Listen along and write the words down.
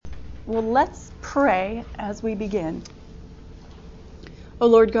Well, let's pray as we begin. Oh,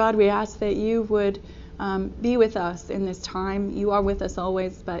 Lord God, we ask that you would be with us in this time. You are with us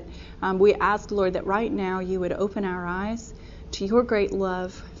always, but we ask, Lord, that right now you would open our eyes to your great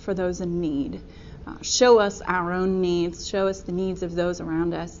love for those in need. Show us our own needs. Show us the needs of those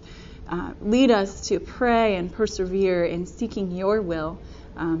around us. Lead us to pray and persevere in seeking your will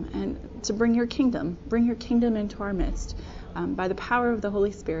and to bring your kingdom into our midst by the power of the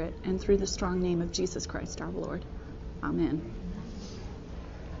Holy Spirit and through the strong name of Jesus Christ our Lord. Amen.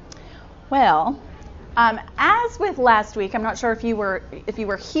 Well, as with last week, I'm not sure if you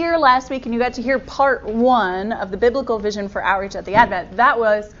were here last week and you got to hear part 1 of the biblical vision for outreach at the Advent. That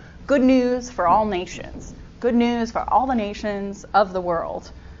was good news for all nations. Good news for all the nations of the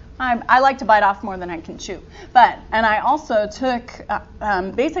world. I like to bite off more than I can chew. And I also took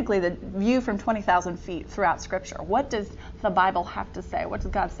basically the view from 20,000 feet throughout Scripture. What does the Bible have to say? What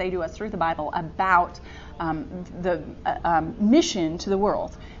does God say to us through the Bible about the mission to the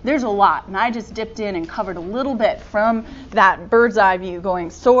world? There's a lot, and I just dipped in and covered a little bit from that bird's eye view,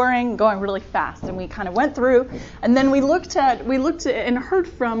 going really fast. And we kind of went through, and then we looked at and heard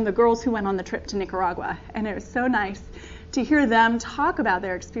from the girls who went on the trip to Nicaragua, and it was so nice to hear them talk about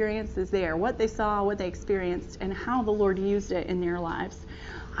their experiences there, what they saw, what they experienced, and how the Lord used it in their lives.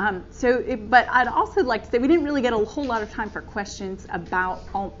 But I'd also like to say we didn't really get a whole lot of time for questions about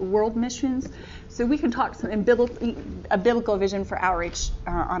world missions, so we can talk a biblical vision for outreach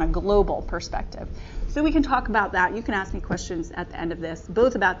on a global perspective. So we can talk about that. You can ask me questions at the end of this,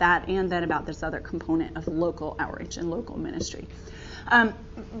 both about that and then about this other component of local outreach and local ministry.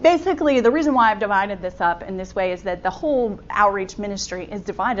 Basically, the reason why I've divided this up in this way is that the whole outreach ministry is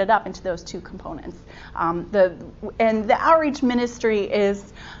divided up into those two components. The outreach ministry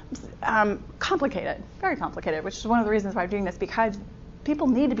is complicated, very complicated, which is one of the reasons why I'm doing this, because people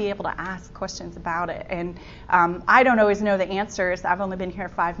need to be able to ask questions about it. And I don't always know the answers. I've only been here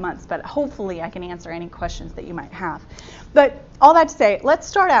 5 months, but hopefully I can answer any questions that you might have. But all that to say, let's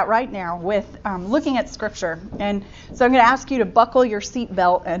start out right now with looking at Scripture. And so I'm going to ask you to buckle your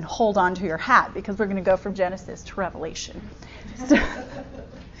seatbelt and hold on to your hat, because we're going to go from Genesis to Revelation. So,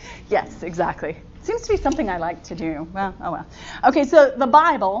 yes, exactly. Seems to be something I like to do. Well, oh well. Okay, so the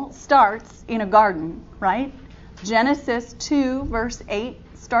Bible starts in a garden, right? Genesis 2, verse 8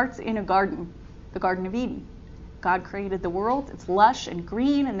 starts in a garden, the Garden of Eden. God created the world. It's lush and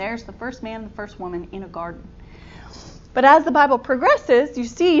green, and there's the first man and the first woman in a garden. But as the Bible progresses, you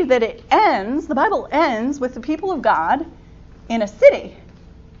see that the Bible ends with the people of God in a city.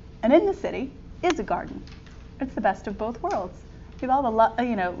 And in the city is a garden. It's the best of both worlds. You have all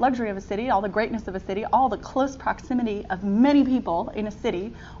the luxury of a city, all the greatness of a city, all the close proximity of many people in a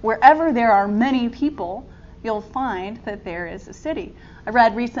city. Wherever there are many people, you'll find that there is a city. I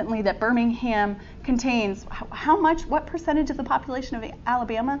read recently that Birmingham contains what percentage of the population of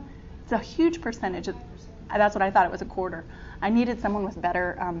Alabama? It's a huge percentage. That's what I thought. It was a quarter. I needed someone with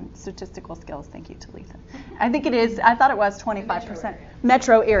better statistical skills. Thank you, Talitha. I think it is. I thought it was 25%.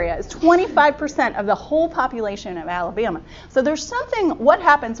 Metro area is 25% of the whole population of Alabama. So there's something. What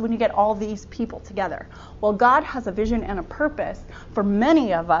happens when you get all these people together? Well, God has a vision and a purpose for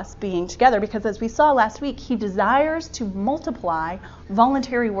many of us being together, because as we saw last week, He desires to multiply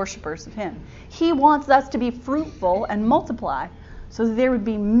voluntary worshipers of Him. He wants us to be fruitful and multiply, so that there would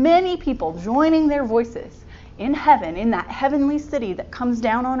be many people joining their voices in heaven, in that heavenly city that comes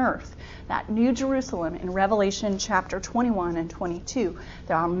down on earth, that New Jerusalem in Revelation chapter 21 and 22.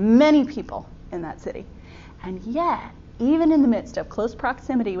 There are many people in that city. And yet, even in the midst of close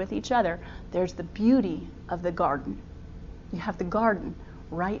proximity with each other, there's the beauty of the garden. You have the garden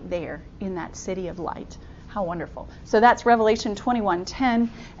right there in that city of light. How wonderful. So that's Revelation 21:10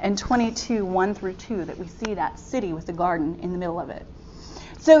 and 22:1 through 2 that we see that city with the garden in the middle of it.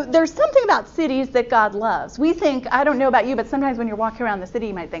 So there's something about cities that God loves. We think, I don't know about you, but sometimes when you're walking around the city,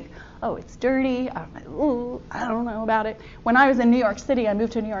 you might think, oh, it's dirty. I don't know about it. When I was in New York City, I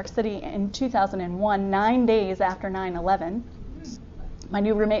moved to New York City in 2001, 9 days after 9/11. My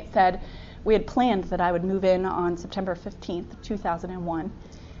new roommate said we had planned that I would move in on September 15th, 2001.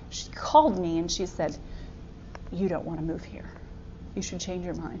 She called me and she said, you don't want to move here. You should change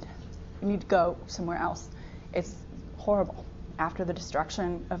your mind. You need to go somewhere else. It's horrible. After the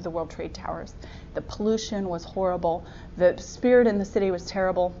destruction of the World Trade Towers, the pollution was horrible. The spirit in the city was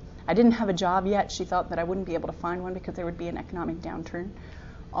terrible. I didn't have a job yet. She thought that I wouldn't be able to find one because there would be an economic downturn.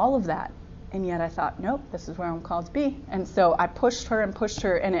 All of that. And yet I thought, nope, this is where I'm called to be. And so I pushed her,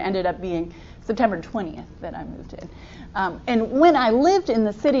 and it ended up being September 20th that I moved in. And when I lived in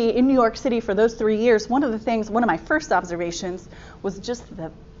the city, in New York City for those 3 years, one of my first observations was just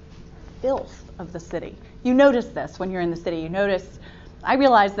the filth of the city. You notice this when you're in the city. You notice, I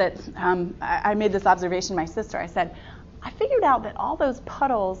realized that, I made this observation to my sister. I said, I figured out that all those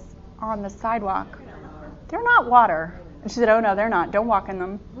puddles on the sidewalk, they're not water. And she said, oh no, they're not. Don't walk in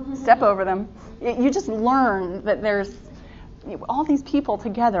them. Step over them. You just learn that there's all these people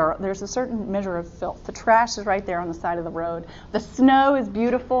together. There's a certain measure of filth. The trash is right there on the side of the road. The snow is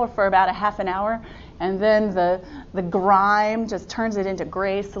beautiful for about a half an hour, and then the grime just turns it into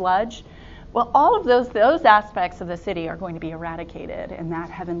gray sludge. Well, all of those aspects of the city are going to be eradicated in that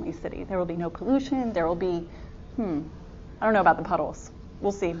heavenly city. There will be no pollution. There will be, I don't know about the puddles.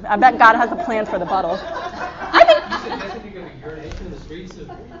 We'll see. I bet God has a plan for the puddles.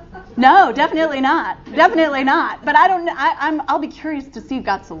 No, definitely not. Definitely not. But I'll be curious to see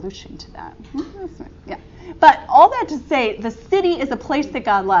God's solution to that. Yeah. But all that to say, the city is a place that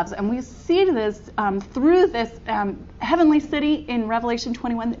God loves, and we see this through this heavenly city in Revelation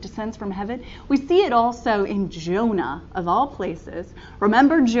 21 that descends from heaven. We see it also in Jonah, of all places.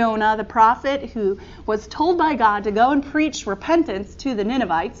 Remember Jonah, the prophet who was told by God to go and preach repentance to the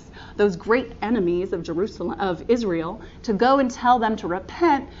Ninevites, those great enemies of Jerusalem, of Israel, to go and tell them to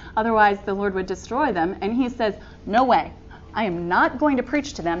repent, otherwise the Lord would destroy them. And he says, no way, I am not going to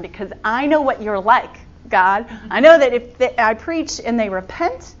preach to them because I know what you're like, God. I know that if I preach and they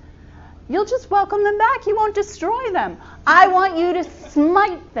repent, you'll just welcome them back. You won't destroy them. I want you to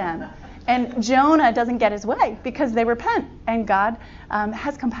smite them. And Jonah doesn't get his way because they repent, and God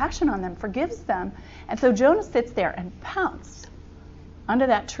has compassion on them, forgives them. And so Jonah sits there and pouts under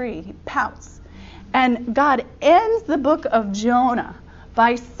that tree. He pouts. And God ends the book of Jonah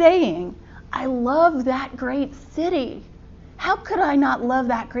by saying, I love that great city. How could I not love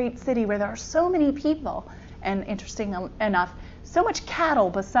that great city where there are so many people? And interesting enough, so much cattle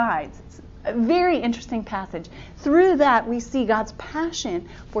besides. It's a very interesting passage. Through that, we see God's passion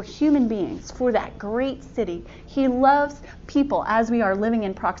for human beings, for that great city. He loves people as we are living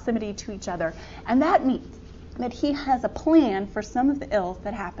in proximity to each other. And that means that he has a plan for some of the ills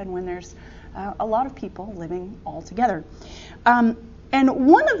that happen when there's a lot of people living all together. And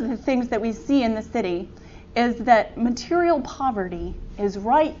one of the things that we see in the city is that material poverty is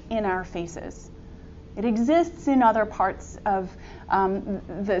right in our faces. It exists in other parts of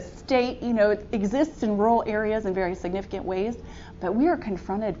the state. It exists in rural areas in very significant ways, but we are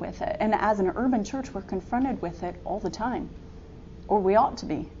confronted with it. And as an urban church, we're confronted with it all the time, or we ought to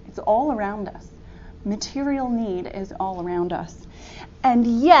be. It's all around us. Material need is all around us.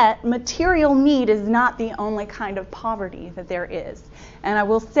 And yet, material need is not the only kind of poverty that there is. And I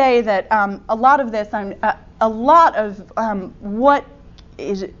will say that a lot of this, what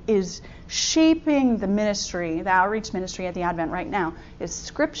is shaping the ministry, the outreach ministry at the Advent right now, is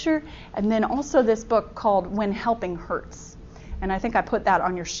Scripture, and then also this book called When Helping Hurts. And I think I put that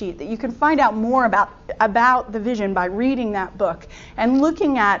on your sheet, that you can find out more about the vision by reading that book and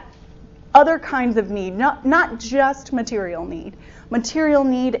looking at other kinds of need, not just material need. Material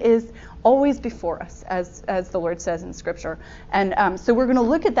need is always before us, as the Lord says in Scripture. And so we're going to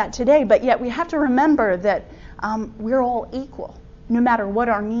look at that today, but yet we have to remember that we're all equal, no matter what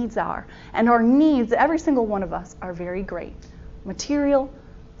our needs are. And our needs, every single one of us, are very great. Material,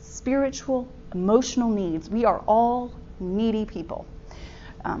 spiritual, emotional needs. We are all needy people.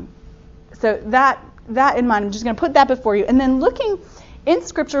 So that in mind, I'm just going to put that before you. And then looking in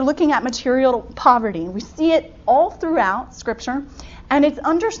Scripture, looking at material poverty, we see it all throughout Scripture, and it's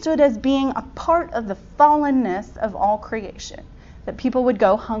understood as being a part of the fallenness of all creation, that people would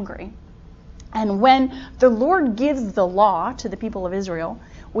go hungry. And when the Lord gives the law to the people of Israel,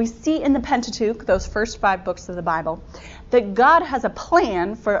 we see in the Pentateuch, those first 5 books of the Bible, that God has a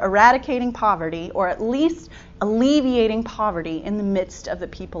plan for eradicating poverty, or at least alleviating poverty in the midst of the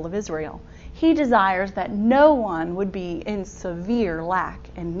people of Israel. He desires that no one would be in severe lack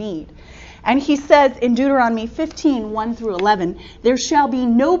and need. And he says in Deuteronomy 15, 1 through 11, there shall be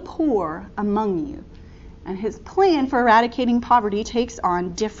no poor among you. And his plan for eradicating poverty takes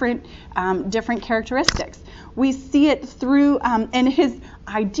on different characteristics. We see it through, and his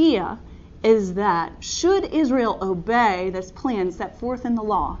idea is that should Israel obey this plan set forth in the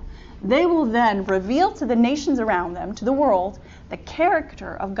law, they will then reveal to the nations around them, to the world, the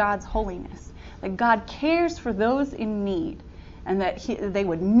character of God's holiness, that God cares for those in need, and that they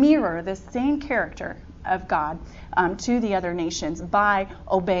would mirror this same character of God to the other nations by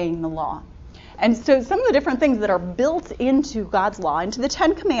obeying the law. And so some of the different things that are built into God's law, into the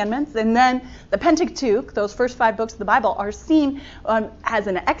 10 Commandments, and then the Pentateuch, those first 5 books of the Bible, are seen as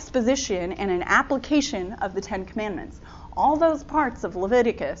an exposition and an application of the 10 Commandments. All those parts of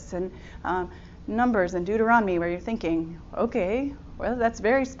Leviticus and Numbers and Deuteronomy where you're thinking, okay, Well, that's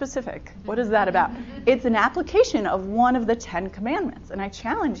very specific. What is that about? It's an application of one of the 10 commandments. And I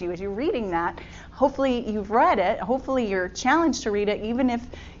challenge you as you're reading that, hopefully you've read it, hopefully you're challenged to read it, even if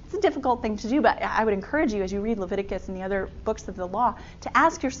it's a difficult thing to do. But I would encourage you as you read Leviticus and the other books of the law to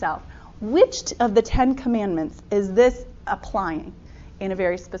ask yourself, which of the 10 commandments is this applying in a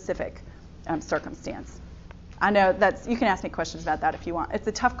very specific circumstance? I know you can ask me questions about that if you want. It's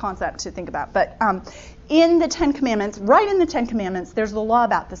a tough concept to think about. But in the 10 commandments, right in the 10 commandments, there's the law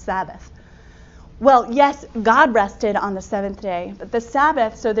about the Sabbath. Well, yes, God rested on the seventh day, but the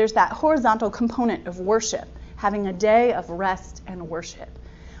Sabbath, so there's that horizontal component of worship, having a day of rest and worship.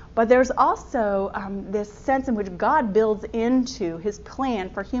 But there's also this sense in which God builds into his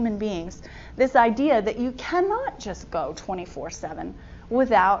plan for human beings this idea that you cannot just go 24/7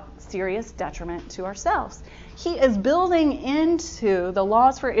 without serious detriment to ourselves. He is building into the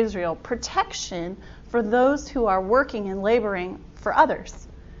laws for Israel protection for those who are working and laboring for others.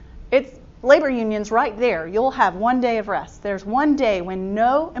 It's labor unions right there. You'll have one day of rest. There's one day when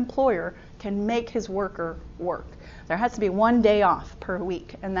no employer can make his worker work. There has to be one day off per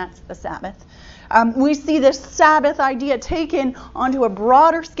week, and that's the Sabbath. We see this Sabbath idea taken onto a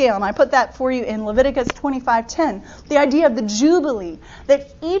broader scale, and I put that for you in Leviticus 25:10. The idea of the Jubilee, that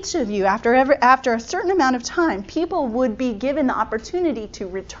each of you, after a certain amount of time, people would be given the opportunity to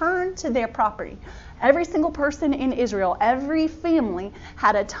return to their property. Every single person in Israel, every family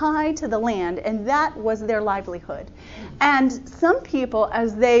had a tie to the land, and that was their livelihood. And some people,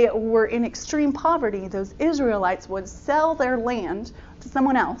 as they were in extreme poverty, those Israelites would sell their land to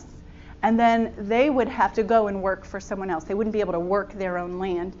someone else, and then they would have to go and work for someone else. They wouldn't be able to work their own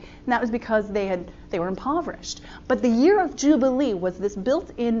land, and that was because they were impoverished. But the year of Jubilee was this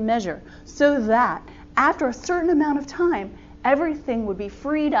built-in measure so that after a certain amount of time, everything would be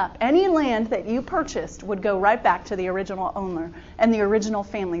freed up. Any land that you purchased would go right back to the original owner and the original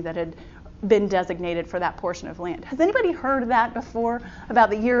family that had been designated for that portion of land. Has anybody heard that before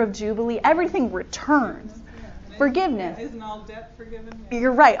about the year of Jubilee? Everything returns. Forgiveness. Isn't all debt forgiven?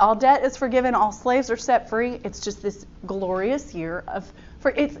 You're right. All debt is forgiven. All slaves are set free. It's just this glorious year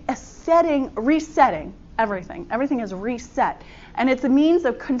it's resetting everything. Everything is reset. And it's a means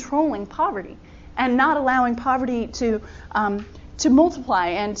of controlling poverty and not allowing poverty to multiply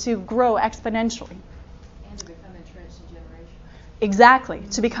and to grow exponentially. And to become entrenched in generation. Exactly,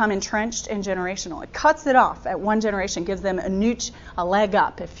 to become entrenched and generational. It cuts it off at one generation, gives them a leg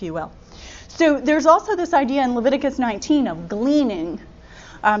up, if you will. So there's also this idea in Leviticus 19 of gleaning.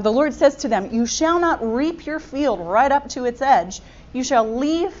 The Lord says to them, "You shall not reap your field right up to its edge. You shall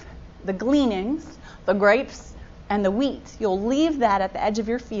leave the gleanings, the grapes, and the wheat. You'll leave that at the edge of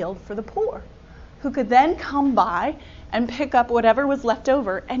your field for the poor, who could then come by and pick up whatever was left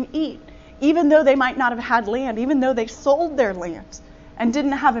over and eat, even though they might not have had land, even though they sold their land and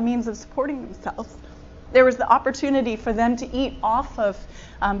didn't have a means of supporting themselves. There was the opportunity for them to eat off of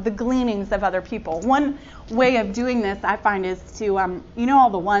the gleanings of other people. One way of doing this, I find, is to, all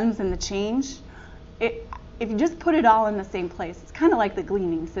the ones and the change? If you just put it all in the same place, it's kind of like the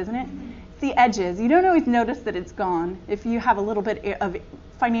gleanings, isn't it? It's the edges. You don't always notice that it's gone if you have a little bit of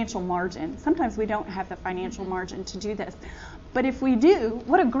financial margin. Sometimes we don't have the financial margin to do this. But if we do,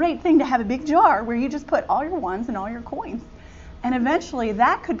 what a great thing to have a big jar where you just put all your ones and all your coins. And eventually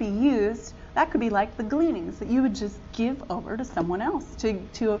that could be used. That could be like the gleanings that you would just give over to someone else,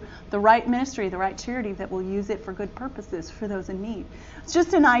 to the right ministry, the right charity that will use it for good purposes for those in need. It's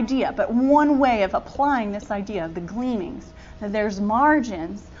just an idea, but one way of applying this idea of the gleanings, that there's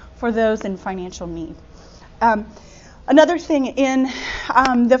margins for those in financial need. Another thing in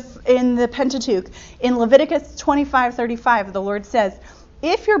the Pentateuch, in Leviticus 25:35, the Lord says,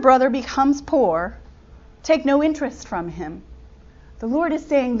 "If your brother becomes poor, take no interest from him." The Lord is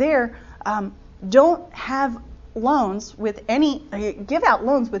saying there, don't have loans give out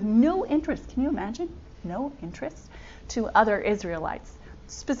loans with no interest. Can you imagine? No interest to other Israelites,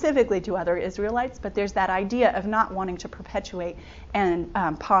 specifically to other Israelites, but there's that idea of not wanting to perpetuate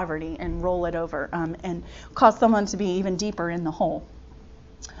poverty and roll it over and cause someone to be even deeper in the hole.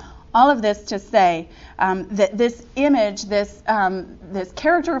 All of this to say that this image, this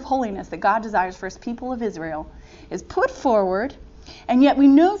character of holiness that God desires for his people of Israel is put forward. And yet we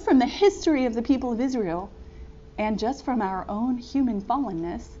know from the history of the people of Israel, and just from our own human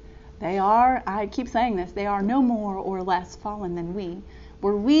fallenness, I keep saying this, they are no more or less fallen than we.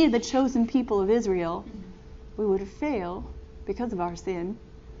 Were we the chosen people of Israel, we would fail because of our sin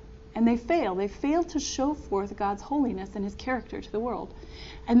And they fail. They fail to show forth God's holiness and his character to the world.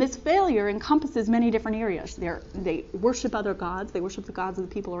 And this failure encompasses many different areas. They worship other gods. They worship the gods of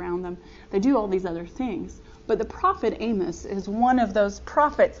the people around them. They do all these other things. But the prophet Amos is one of those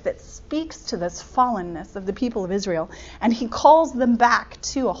prophets that speaks to this fallenness of the people of Israel. And he calls them back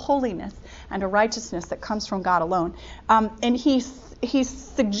to a holiness and a righteousness that comes from God alone. And he's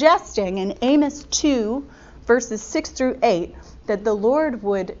suggesting in Amos 2, verses 6 through 8, that the Lord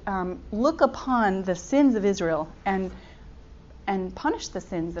would look upon the sins of Israel and punish the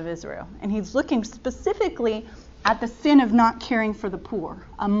sins of Israel. And he's looking specifically at the sin of not caring for the poor,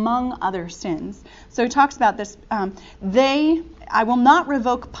 among other sins. So he talks about this. I will not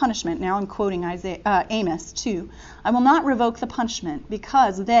revoke punishment. Now I'm quoting Amos 2. I will not revoke the punishment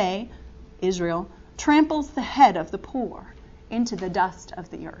because they, Israel, tramples the head of the poor into the dust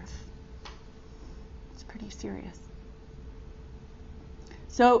of the earth. It's pretty serious.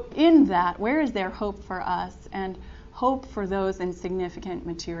 So in that, where is there hope for us and hope for those in significant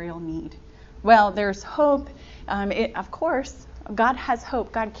material need? Well, there's hope. Of course, God has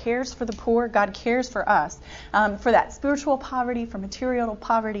hope. God cares for the poor. God cares for us, for that spiritual poverty, for material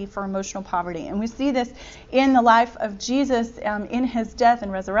poverty, for emotional poverty. And we see this in the life of Jesus in his death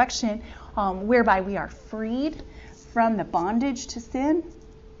and resurrection, whereby we are freed from the bondage to sin,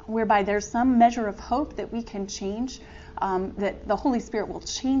 whereby there's some measure of hope that we can change, that the Holy Spirit will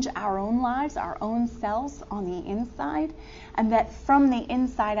change our own lives, our own selves on the inside, and that from the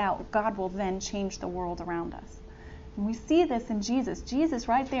inside out, God will then change the world around us. And we see this in Jesus. Jesus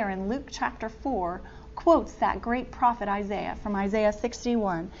right there in Luke chapter 4 quotes that great prophet Isaiah from Isaiah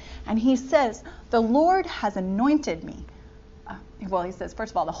 61. And he says, the Lord has anointed me. He says,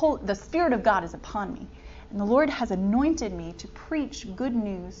 first of all, the Spirit of God is upon me. And the Lord has anointed me to preach good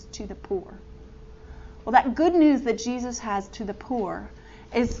news to the poor. Well, that good news that Jesus has to the poor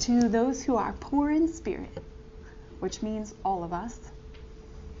is to those who are poor in spirit, which means all of us,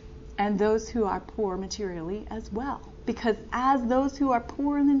 and those who are poor materially as well. Because as those who are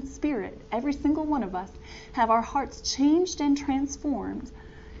poor in spirit, every single one of us have our hearts changed and transformed,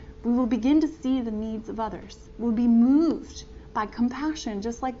 we will begin to see the needs of others. We'll be moved by compassion,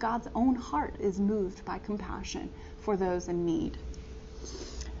 just like God's own heart is moved by compassion for those in need.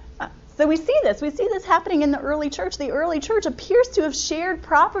 So we see this happening in the early church. The early church appears to have shared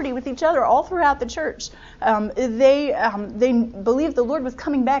property with each other all throughout the church. They believed the Lord was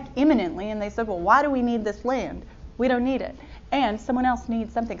coming back imminently, and they said, well, why do we need this land? We don't need it. And someone else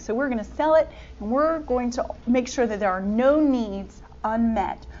needs something. So we're going to sell it, and we're going to make sure that there are no needs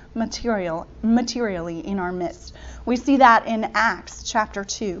unmet materially in our midst. We see that in Acts chapter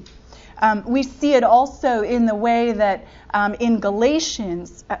 2. We see it also in the way that in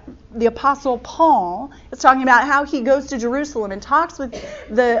Galatians, the Apostle Paul is talking about how he goes to Jerusalem and talks with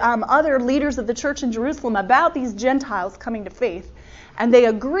the other leaders of the church in Jerusalem about these Gentiles coming to faith. And they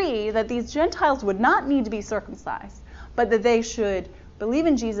agree that these Gentiles would not need to be circumcised, but that they should believe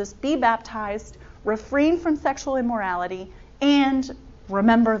in Jesus, be baptized, refrain from sexual immorality, and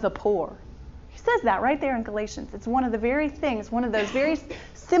remember the poor. He says that right there in Galatians. It's one of the very things, one of those very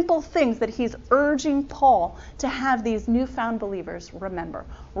simple things that he's urging Paul to have these newfound believers remember.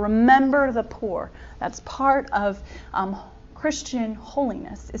 Remember the poor. That's part of Christian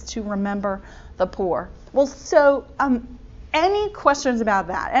holiness, is to remember the poor. Well, so any questions about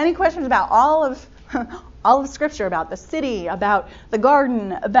that? Any questions about all of Scripture, about the city, about the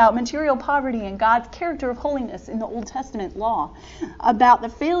garden, about material poverty and God's character of holiness in the Old Testament law, about the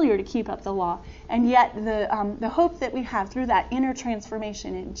failure to keep up the law, and yet the hope that we have through that inner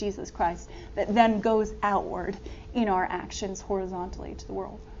transformation in Jesus Christ that then goes outward in our actions horizontally to the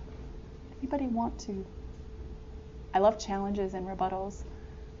world. Anybody want to? I love challenges and rebuttals.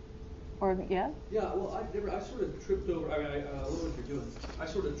 Or, yeah? Yeah, well, I sort of tripped over, I love what you're doing. I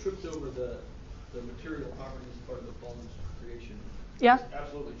sort of tripped over the material poverty is part of the fallenness of creation. Yeah. It's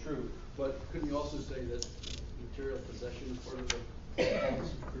absolutely true. But couldn't you also say that material possession is part of the fallenness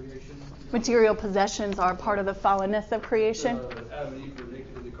of creation? Material possessions are part of the fallenness of creation? Adam and Eve were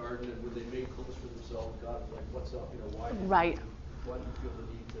naked in the garden, and when they made clothes for themselves, God was like, what's up? Why do you feel the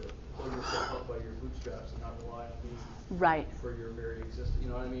need to pull yourself up by your bootstraps and not rely on me for your very existence? You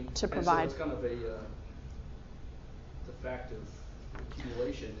know what I mean? To provide. And so it's kind of the fact of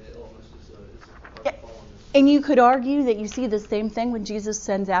accumulation. It almost is a part of fallenness. And you could argue that you see the same thing when Jesus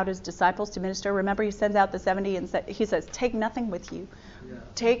sends out his disciples to minister. Remember, he sends out the 70 and he says, take nothing with you. Yeah.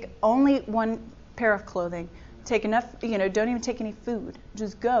 Take only one pair of clothing. Take enough, don't even take any food.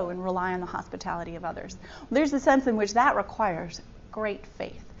 Just go and rely on the hospitality of others. There's a sense in which that requires great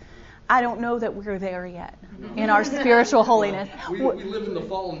faith. I don't know that we're there yet in our spiritual holiness. We live in the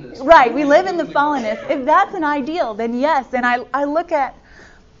fallenness. Right, we live in the fallenness. If that's an ideal, then yes. And I look at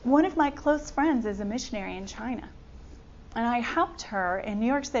one of my close friends is a missionary in China. And I helped her in New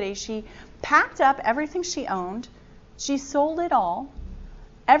York City. She packed up everything she owned. She sold it all.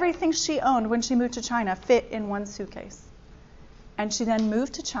 Everything she owned when she moved to China fit in one suitcase. And she then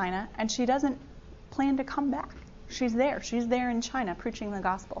moved to China, and she doesn't plan to come back. She's there. She's there in China preaching the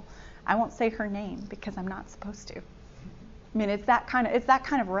gospel. I won't say her name because I'm not supposed to. I mean, it's that kind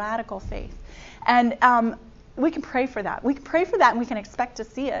of radical faith. And we can pray for that. We can pray for that, and we can expect to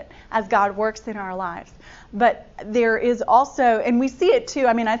see it as God works in our lives. But there is also, and we see it too.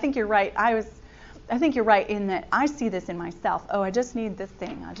 I mean, I think you're right. I think you're right in that I see this in myself. Oh, I just need this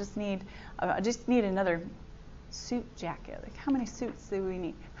thing. I just need another suit jacket. Like, how many suits do we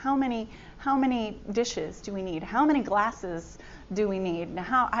need? How many dishes do we need? How many glasses do we need?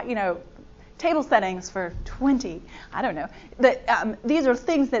 Now, table settings for 20. I don't know. But these are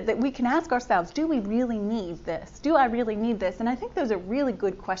things that we can ask ourselves. Do we really need this? Do I really need this? And I think those are really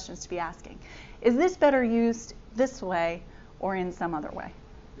good questions to be asking. Is this better used this way or in some other way?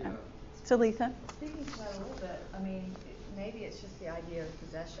 Yeah. Talitha? Speaking to that a little bit, I mean, maybe it's just the idea of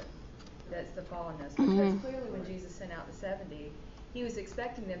possession that's the fallenness. Because clearly when Jesus sent out the 70, he was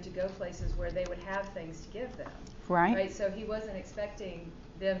expecting them to go places where they would have things to give them. Right? So he wasn't expecting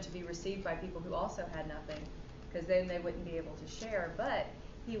them to be received by people who also had nothing, because then they wouldn't be able to share. But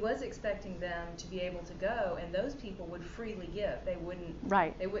he was expecting them to be able to go, and those people would freely give. They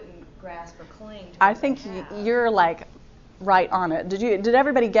wouldn't grasp or cling to what I think you're like right on it. Did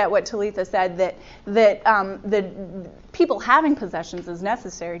everybody get what Talitha said, that the people having possessions is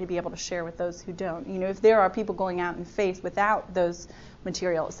necessary to be able to share with those who don't? If there are people going out in faith without those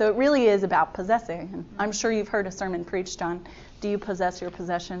materials. So it really is about possessing. And I'm sure you've heard a sermon preached on, do you possess your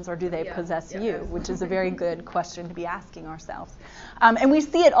possessions or do they possess you? Which is a very good question to be asking ourselves. And we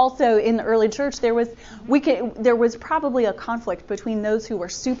see it also in the early church. There was probably a conflict between those who were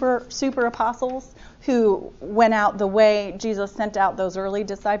super apostles, who went out the way Jesus sent out those early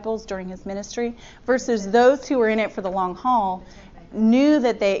disciples during his ministry, versus those who were in it for the long haul, knew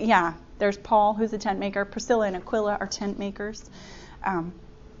that there's Paul, who's a tent maker. Priscilla and Aquila are tent makers.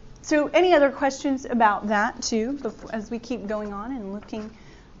 So any other questions about that too, as we keep going on and looking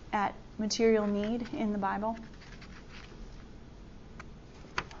at material need in the Bible?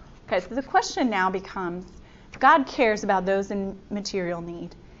 Okay, so the question now becomes, God cares about those in material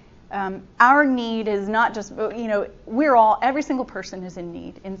need. Our need is not just, every single person is in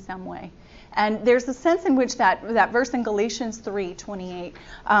need in some way. And there's a sense in which that verse in Galatians 3:28,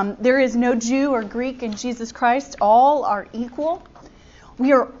 there is no Jew or Greek in Jesus Christ, all are equal.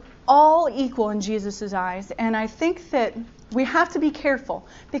 We are all equal in Jesus' eyes. And I think that we have to be careful,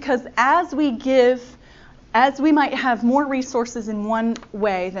 because as we might have more resources in one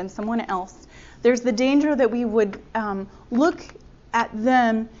way than someone else, there's the danger that we would look at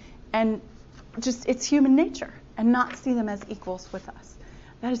them and just, it's human nature, and not see them as equals with us.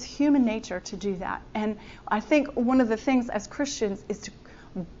 That is human nature to do that. And I think one of the things as Christians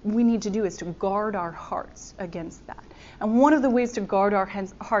we need to do is to guard our hearts against that. And one of the ways to guard our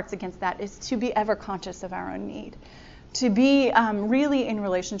hearts against that is to be ever conscious of our own need. To be really in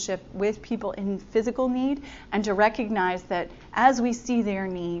relationship with people in physical need, and to recognize that as we see their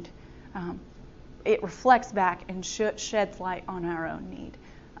need, it reflects back and sheds light on our own need.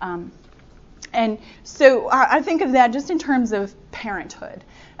 And so I think of that just in terms of parenthood.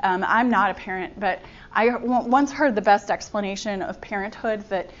 I'm not a parent, but I once heard the best explanation of parenthood,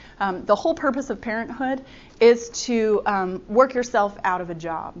 that the whole purpose of parenthood is to work yourself out of a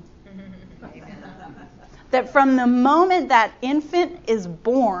job. That from the moment that infant is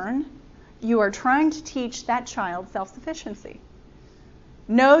born, you are trying to teach that child self-sufficiency.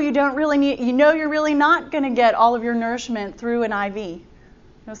 No, you don't really need, you're really not going to get all of your nourishment through an IV.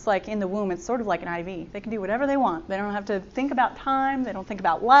 It's like in the womb, it's sort of like an IV. They can do whatever they want. They don't have to think about time. They don't think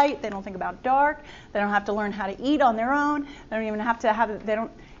about light. They don't think about dark. They don't have to learn how to eat on their own. They don't even have to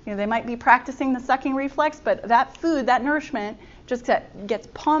they might be practicing the sucking reflex, but that food, that nourishment, just gets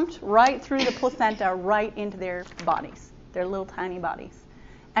pumped right through the placenta, right into their bodies, their little tiny bodies.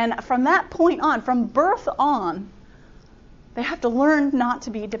 And from that point on, from birth on, they have to learn not to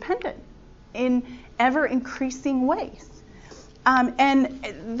be dependent in ever increasing ways. And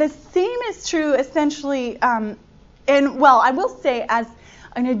the same is true essentially, I will say as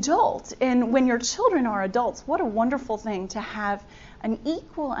an adult, and when your children are adults, what a wonderful thing to have an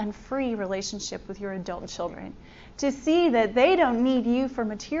equal and free relationship with your adult children. To see that they don't need you for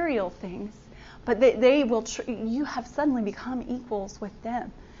material things, but you have suddenly become equals with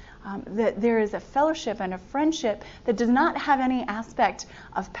them. that there is a fellowship and a friendship that does not have any aspect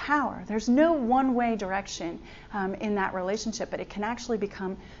of power. There's no one-way direction in that relationship, but it can actually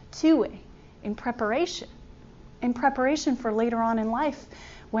become two-way in preparation for later on in life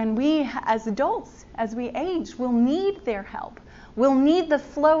when we, as adults, as we age, will need their help. We'll need the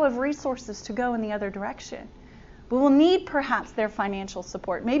flow of resources to go in the other direction. We will need perhaps their financial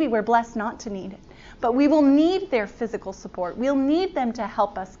support. Maybe we're blessed not to need it. But we will need their physical support. We'll need them to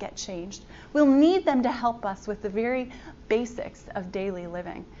help us get changed. We'll need them to help us with the very basics of daily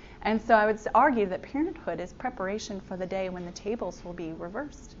living. And so I would argue that parenthood is preparation for the day when the tables will be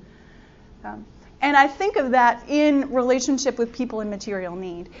reversed. And I think of that in relationship with people in material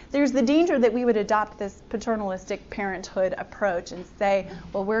need. There's the danger that we would adopt this paternalistic parenthood approach and say,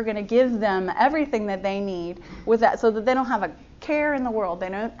 well, we're going to give them everything that they need with that so that they don't have a care in the world. They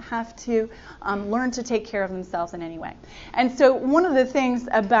don't have to learn to take care of themselves in any way. And so one of the things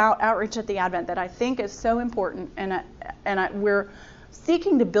about Outreach at the Advent that I think is so important, we're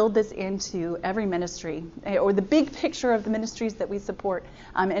seeking to build this into every ministry, or the big picture of the ministries that we support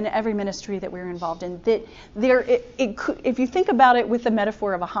in every ministry that we're involved in. That if you think about it with the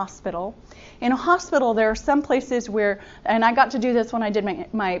metaphor of a hospital, in a hospital there are some places where, and I got to do this when I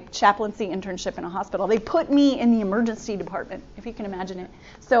did my chaplaincy internship in a hospital, they put me in the emergency department, if you can imagine it.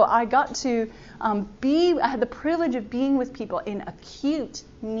 So I got to I had the privilege of being with people in acute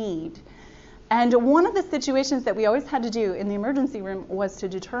need. And one of the situations that we always had to do in the emergency room was to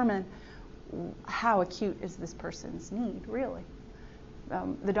determine how acute is this person's need, really.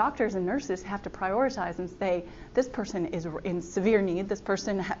 The doctors and nurses have to prioritize and say, this person is in severe need, this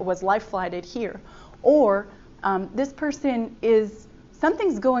person was life-flighted here, or this person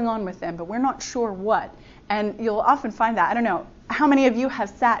something's going on with them, but we're not sure what. And you'll often find that, I don't know, how many of you have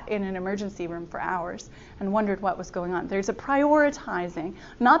sat in an emergency room for hours and wondered what was going on? There's a prioritizing.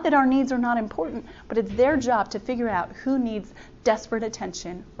 Not that our needs are not important, but it's their job to figure out who needs desperate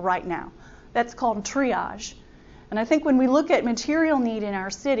attention right now. That's called triage. And I think when we look at material need in our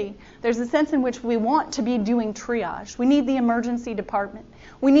city, there's a sense in which we want to be doing triage. We need the emergency department.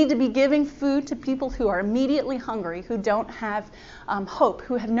 We need to be giving food to people who are immediately hungry, who don't have hope,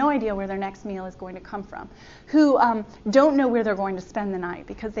 who have no idea where their next meal is going to come from, who don't know where they're going to spend the night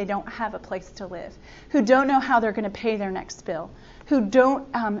because they don't have a place to live, who don't know how they're going to pay their next bill, who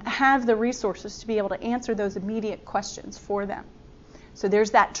don't have the resources to be able to answer those immediate questions for them. So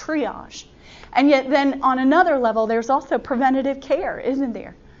there's that triage. And yet then on another level, there's also preventative care, isn't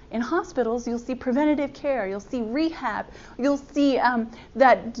there? In hospitals, you'll see preventative care, you'll see rehab, you'll see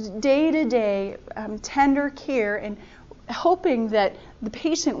that day-to-day tender care and hoping that the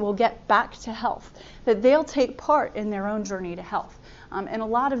patient will get back to health, that they'll take part in their own journey to health. And a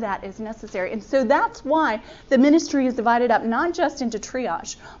lot of that is necessary. And so that's why the ministry is divided up not just into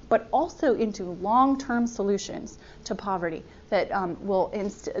triage, but also into long-term solutions to poverty that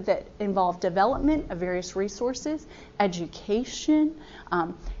that involve development of various resources, education,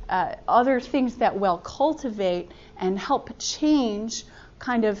 other things that will cultivate and help change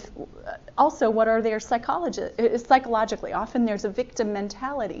kind of also what are there psychologically. Often there's a victim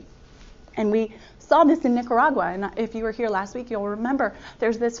mentality. And we saw this in Nicaragua, and if you were here last week, you'll remember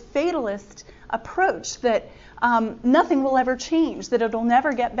there's this fatalist approach that nothing will ever change, that it'll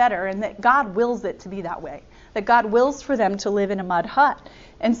never get better, and that God wills it to be that way, that God wills for them to live in a mud hut,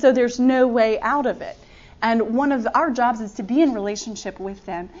 and so there's no way out of it. And one of our jobs is to be in relationship with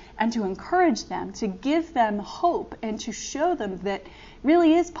them and to encourage them, to give them hope and to show them that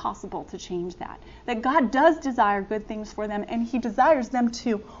really is possible to change that God does desire good things for them and he desires them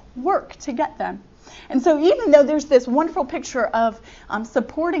to work to get them. And so even though there's this wonderful picture of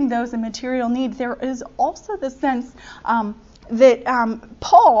supporting those in material need, there is also the sense that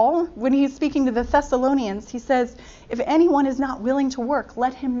Paul, when he's speaking to the Thessalonians, he says, if anyone is not willing to work,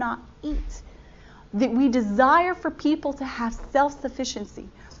 let him not eat. That we desire for people to have self-sufficiency,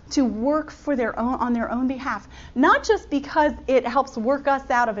 to work for on their own behalf, not just because it helps work us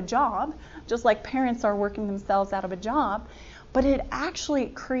out of a job, just like parents are working themselves out of a job, but it actually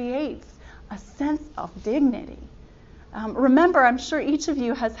creates a sense of dignity. Remember, I'm sure each of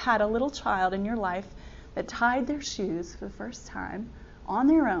you has had a little child in your life that tied their shoes for the first time on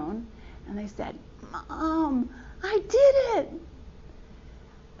their own, and they said, "Mom, I did it."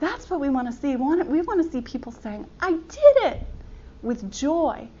 That's what we want to see. We want to see people saying, "I did it," with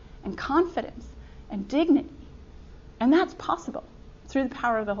joy and confidence and dignity. And that's possible through the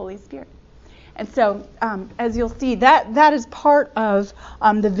power of the Holy Spirit. And so, as you'll see, that is part of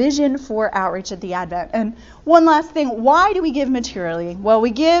the vision for Outreach at the Advent. And one last thing, why do we give materially? Well, we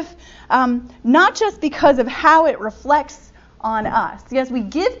give not just because of how it reflects on us. Yes, we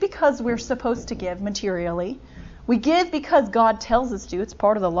give because we're supposed to give materially. We give because God tells us to. It's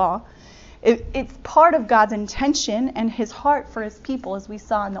part of the law. It's part of God's intention and his heart for his people, as we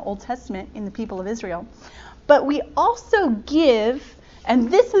saw in the Old Testament in the people of Israel. But we also give,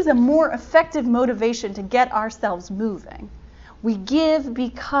 and this is a more effective motivation to get ourselves moving. We give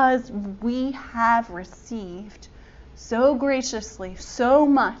because we have received so graciously, so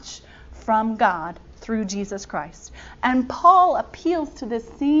much from God through Jesus Christ. And Paul appeals to this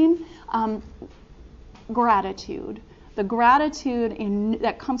same gratitude, the gratitude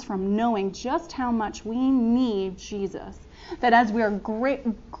that comes from knowing just how much we need Jesus. That as we are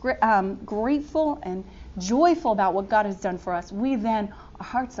grateful and joyful about what God has done for us, our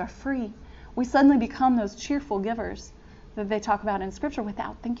hearts are free. We suddenly become those cheerful givers that they talk about in Scripture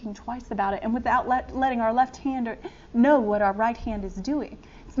without thinking twice about it and without letting our left hand know what our right hand is doing.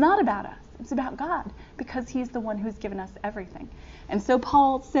 It's not about us. It's about God, because he's the one who's given us everything. And so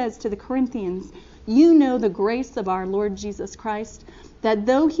Paul says to the Corinthians, you know the grace of our Lord Jesus Christ, that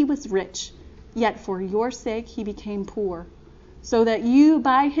though he was rich, yet for your sake he became poor, so that you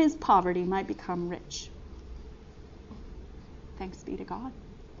by his poverty might become rich. Thanks be to God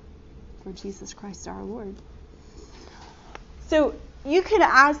for Jesus Christ our Lord. So you can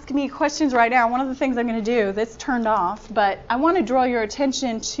ask me questions right now. One of the things I'm going to do, this turned off, but I want to draw your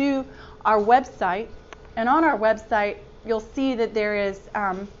attention to our website. And on our website, you'll see that there is,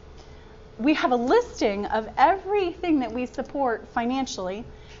 we have a listing of everything that we support financially.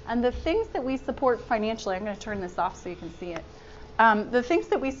 And the things that we support financially, I'm going to turn this off so you can see it. The things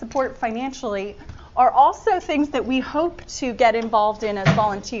that we support financially are also things that we hope to get involved in as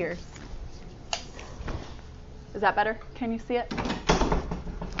volunteers. Is that better? Can you see it?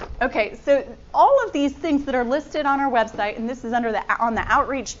 Okay, so all of these things that are listed on our website, and this is on the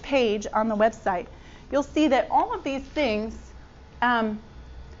outreach page on the website, you'll see that all of these things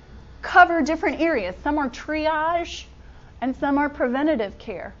cover different areas. Some are triage, and some are preventative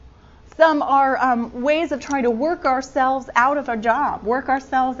care. Some are ways of trying to work ourselves out of a job, work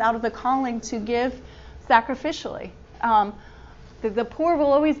ourselves out of the calling to give sacrificially. The poor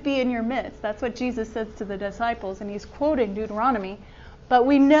will always be in your midst. That's what Jesus says to the disciples, and he's quoting Deuteronomy. But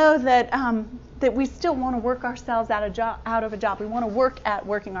we know that that we still want to work ourselves out of a job. We want to work at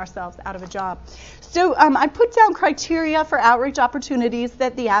working ourselves out of a job. So I put down criteria for outreach opportunities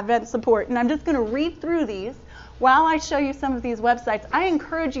that the Advent support, and I'm just going to read through these while I show you some of these websites. I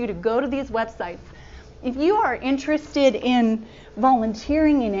encourage you to go to these websites. If you are interested in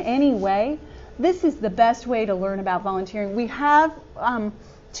volunteering in any way, this is the best way to learn about volunteering. We have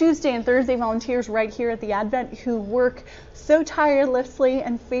Tuesday and Thursday volunteers right here at the Advent who work so tirelessly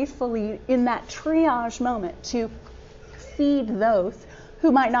and faithfully in that triage moment to feed those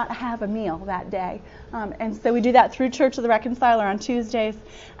who might not have a meal that day. And so we do that through Church of the Reconciler on Tuesdays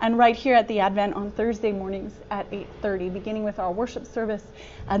and right here at the Advent on Thursday mornings at 8:30, beginning with our worship service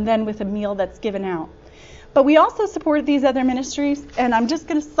and then with a meal that's given out. But we also support these other ministries, and I'm just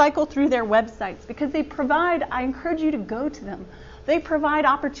going to cycle through their websites because they provide, I encourage you to go to them. They provide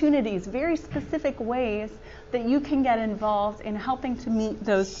opportunities, very specific ways that you can get involved in helping to meet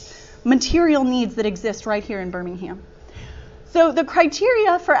those material needs that exist right here in Birmingham. So the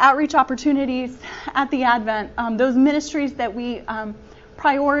criteria for outreach opportunities at the Advent, those ministries that we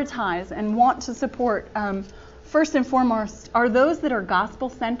prioritize and want to support, first and foremost, are those that are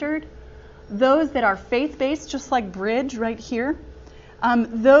gospel-centered, those that are faith-based, just like Bridge right here,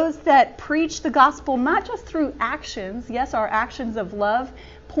 those that preach the gospel not just through actions. Yes, our actions of love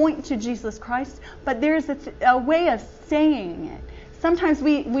point to Jesus Christ, but there's a way of saying it. Sometimes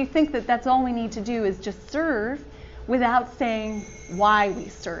we think that that's all we need to do is just serve without saying why we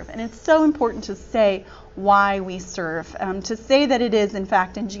serve. And it's so important to say why we serve, to say that it is, in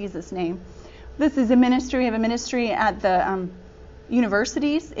fact, in Jesus' name. This is a ministry at the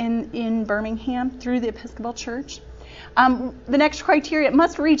universities in Birmingham through the Episcopal Church. The next criteria, it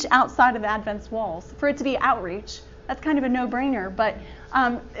must reach outside of Advent's walls. For it to be outreach, that's kind of a no-brainer, but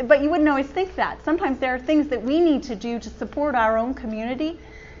you wouldn't always think that. Sometimes there are things that we need to do to support our own community.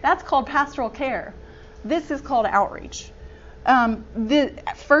 That's called pastoral care. This is called outreach. The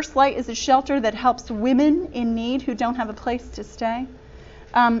First Light is a shelter that helps women in need who don't have a place to stay.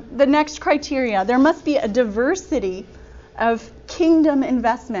 The next criteria, there must be a diversity of kingdom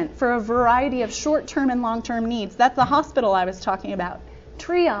investment for a variety of short-term and long-term needs. That's the hospital I was talking about.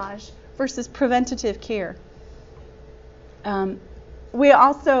 Triage versus preventative care. We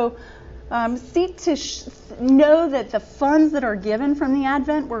also seek to know that the funds that are given from the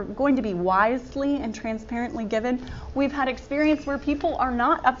Advent were going to be wisely and transparently given. We've had experience where people are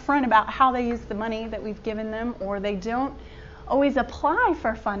not upfront about how they use the money that we've given them, or they don't always apply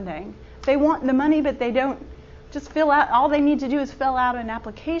for funding. They want the money, but they don't just fill out. All they need to do is fill out an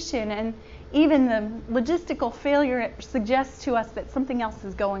application, and even the logistical failure suggests to us that something else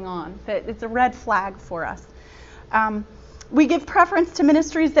is going on, that it's a red flag for us. We give preference to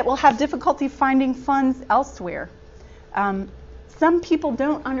ministries that will have difficulty finding funds elsewhere. Some people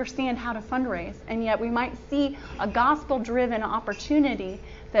don't understand how to fundraise, and yet we might see a gospel-driven opportunity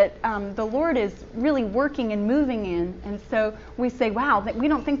that the Lord is really working and moving in, and so we say, wow, that we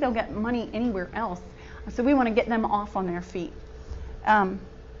don't think they'll get money anywhere else, so we want to get them off on their feet.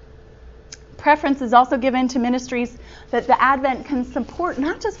 Preference is also given to ministries that the Advent can support,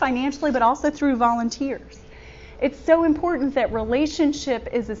 not just financially, but also through volunteers. It's so important that relationship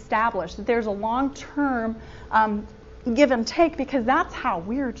is established, that there's a long-term give and take, because that's how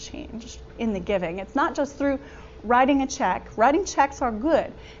we're changed in the giving. It's not just through writing a check. Writing checks are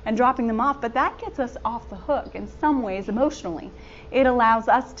good and dropping them off, but that gets us off the hook in some ways emotionally. It allows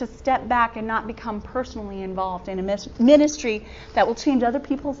us to step back and not become personally involved in a ministry that will change other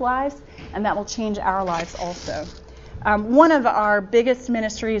people's lives and that will change our lives also. One of our biggest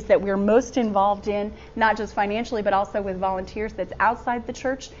ministries that we're most involved in, not just financially but also with volunteers that's outside the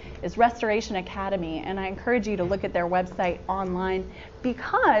church, is Restoration Academy. And I encourage you to look at their website online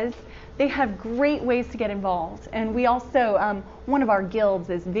because they have great ways to get involved. And we also, one of our guilds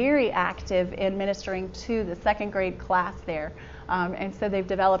is very active in ministering to the second grade class there. And so they've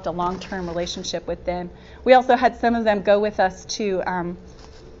developed a long-term relationship with them. We also had some of them go with us to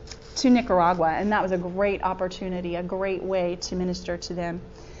Nicaragua, and that was a great opportunity, a great way to minister to them.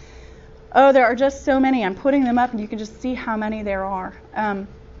 Oh, there are just so many. I'm putting them up, and you can just see how many there are.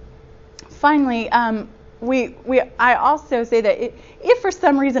 Finally, I also say that if for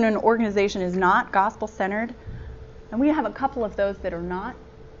some reason an organization is not gospel-centered, and we have a couple of those that are not,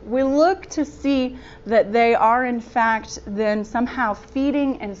 we look to see that they are in fact then somehow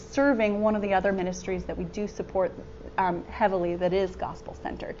feeding and serving one of the other ministries that we do support heavily that is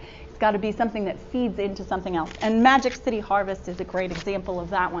gospel-centered. It's got to be something that feeds into something else. And Magic City Harvest is a great example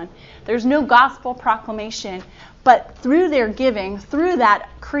of that one. There's no gospel proclamation, but through their giving, through that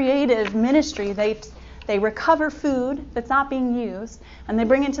creative ministry, they recover food that's not being used, and they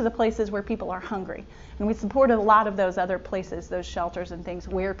bring it to the places where people are hungry. And we supported a lot of those other places, those shelters and things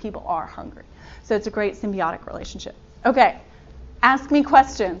where people are hungry. So it's a great symbiotic relationship. Okay, ask me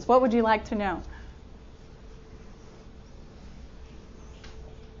questions. What would you like to know?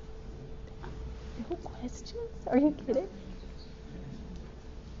 No questions? Are you kidding?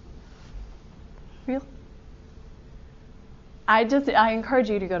 Really? I encourage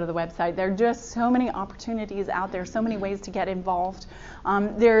you to go to the website. There are just so many opportunities out there, so many ways to get involved.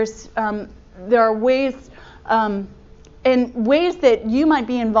 There are ways that you might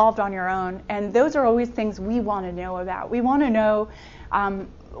be involved on your own, and those are always things we want to know about. We want to know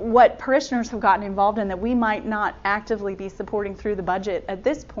what parishioners have gotten involved in that we might not actively be supporting through the budget at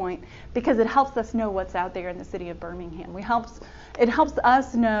this point, because it helps us know what's out there in the city of Birmingham. It helps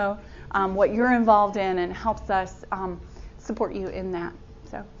us know what you're involved in and helps us support you in that.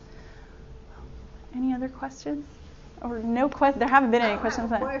 So, any other questions? Or no question? There haven't been any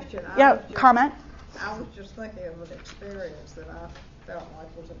questions. I have a question. Comment. I was just thinking of an experience that I felt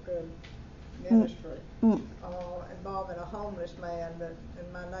like was a good ministry involving a homeless man that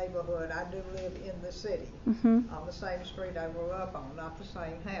in my neighborhood. I do live in the city on the same street I grew up on, not the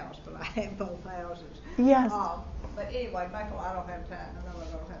same house, but I had both houses. Yes. But anyway, Michael, I don't have time. I know I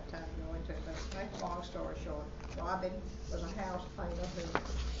don't have time to go into it, but to make a long story short, Robin was a house painter who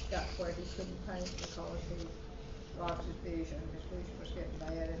got where he couldn't paint because he lost his vision. His vision was getting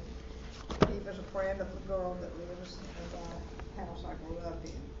bad, and he was a friend of the girl that lives in the house I grew up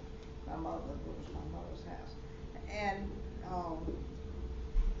in. My mother's house. And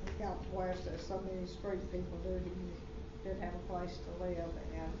he got west, as so many street people do, he didn't have a place to live,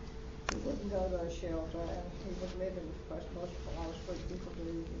 and he wouldn't go to a shelter, and he was living, because most of a lot of street people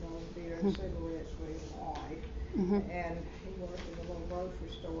do, beer and cigarettes with his wife. And he worked in a little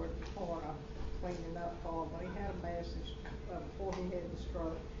grocery store at the corner, cleaning up for him. When he had a massive, before he had the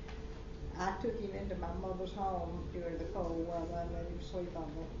stroke, I took him into my mother's home during the cold weather and let him sleep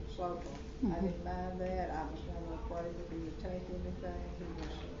on the sofa. I didn't mind that. I was never afraid that he would take anything. He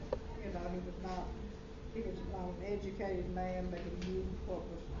was, he was not an educated man, but he knew what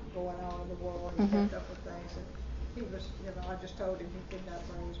was going on in the world. He kept up with things. And he was, I just told him he could not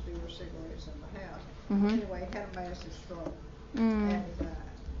bring his beer or cigarettes in the house. Anyway, he had a massive stroke and he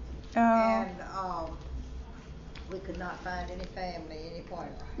died. And we could not find any family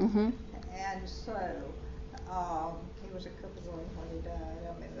anywhere. And so he was a couple of when he died.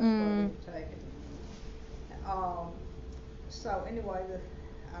 I mean, that's where we taken him. So anyway,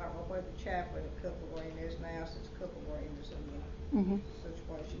 I don't know where the chaplain at Cooper Green is now, since Cooper Green is in the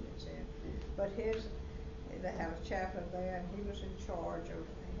situation it's in. But they had a chaplain there, and he was in charge of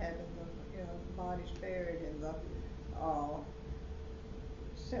having the bodies buried in the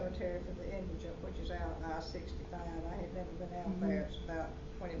cemetery for the indigent, which is out on I-65. I had never been out there. It's about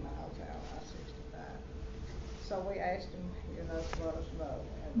 20 miles out on I-65. So we asked him, to let us know,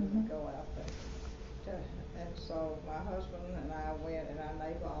 and we would go out there. And so my husband and I went, and our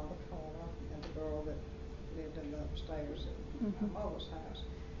neighbor on the corner, and the girl that lived in the upstairs at my mother's house.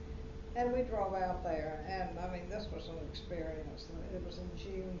 And we drove out there, and I mean, this was an experience. It was in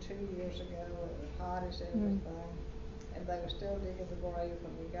June 2 years ago. It was hot as everything. And they were still digging the grave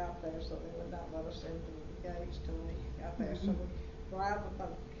when we got there, so they would not let us into the gates till we got there. So we drive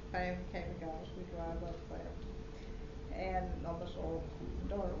up, Pam came and got us, we drive up there. And on this old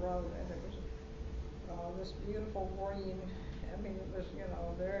dirt road, and it was this beautiful green, I mean, it was,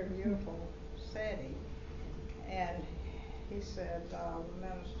 a very beautiful setting. And he said, the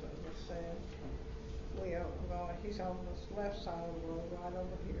minister said, we are going, he's on this left side of the road, right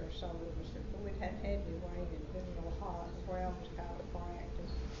over here. So it was, we hadn't had any rain, it had been real hot, the ground was kind of cracked.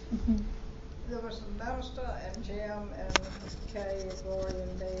 There was the minister and Jim and Kay and Gloria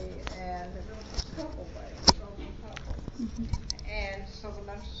and me, and there was a couple there, And so the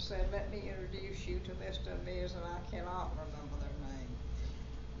minister said, let me introduce you to Mr. and Ms., and I cannot remember their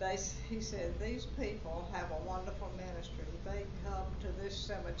name. He said, these people have a wonderful ministry. They come to this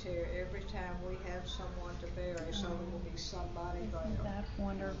cemetery every time we have someone to bury, so there will be somebody there. That's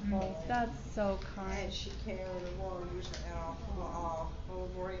wonderful. That's so kind. And she carried the rose and a little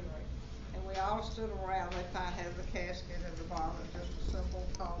greenery. And we all stood around. They had the casket at the bottom, just a simple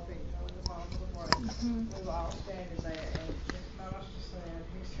coffee at the bottom of the grave. We were all standing there, and this minister said,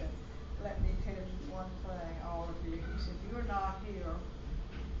 he said, let me tell you one thing, all of you. He said, you're not here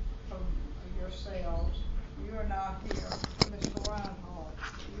from yourselves. You are not here for Mr. Reinhardt.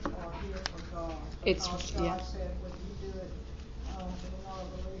 You are here for God. Because God said, when you do it to one of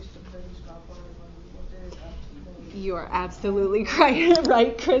the least of these, my brethren, you will do it unto me. You are absolutely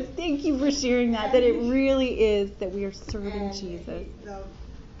right, Chris. Thank you for sharing that it really is that we are serving Jesus.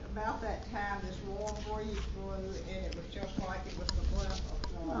 About that time, this warm breeze blew, and it was just like it was the breath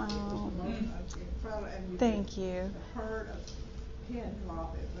of God. Oh. It was incredible. And Thank you. Heard a pin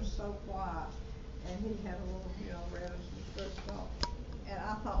drop. It was so quiet, and he had a little, read us some good stuff. And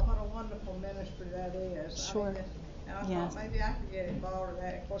I thought, what a wonderful ministry that is. Sure. I mean, and I thought maybe I could get involved in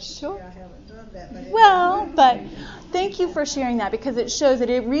that. Of course, sure. I haven't done that. But thank you for sharing that, because it shows that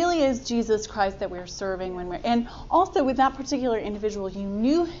it really is Jesus Christ that we're serving and also with that particular individual, you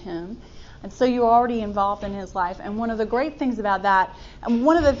knew him, and so you're already involved in his life. And one of the great things about that, and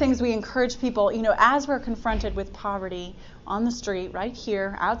one of the things we encourage people, as we're confronted with poverty on the street right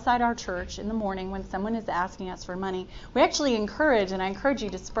here outside our church in the morning when someone is asking us for money, we actually encourage, and I encourage you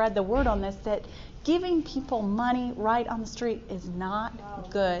to spread the word on this, that giving people money right on the street is not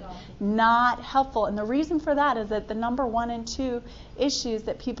good, not helpful. And the reason for that is that the number 1 and 2 issues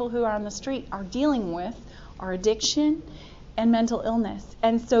that people who are on the street are dealing with are addiction and mental illness.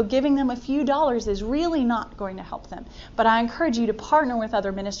 And so giving them a few dollars is really not going to help them. But I encourage you to partner with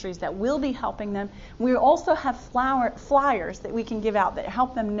other ministries that will be helping them. We also have flyers that we can give out that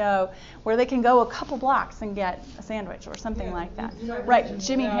help them know where they can go a couple blocks and get a sandwich or something like that. Right,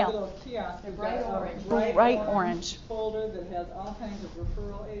 Jimmy Hale. Bright orange folder that has all kinds of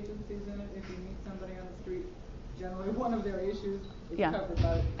referral agencies in it. If you meet somebody on the street, generally one of their issues is covered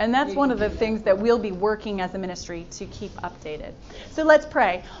by. And that's one of the things that we'll be working as a ministry to keep updated. So let's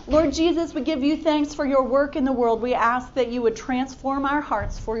pray. Lord Jesus, we give you thanks for your work in the world. We ask that you would transform our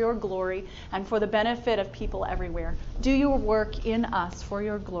hearts for your glory and for the benefit of people everywhere. Do your work in us for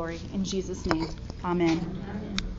your glory. In Jesus' name, amen.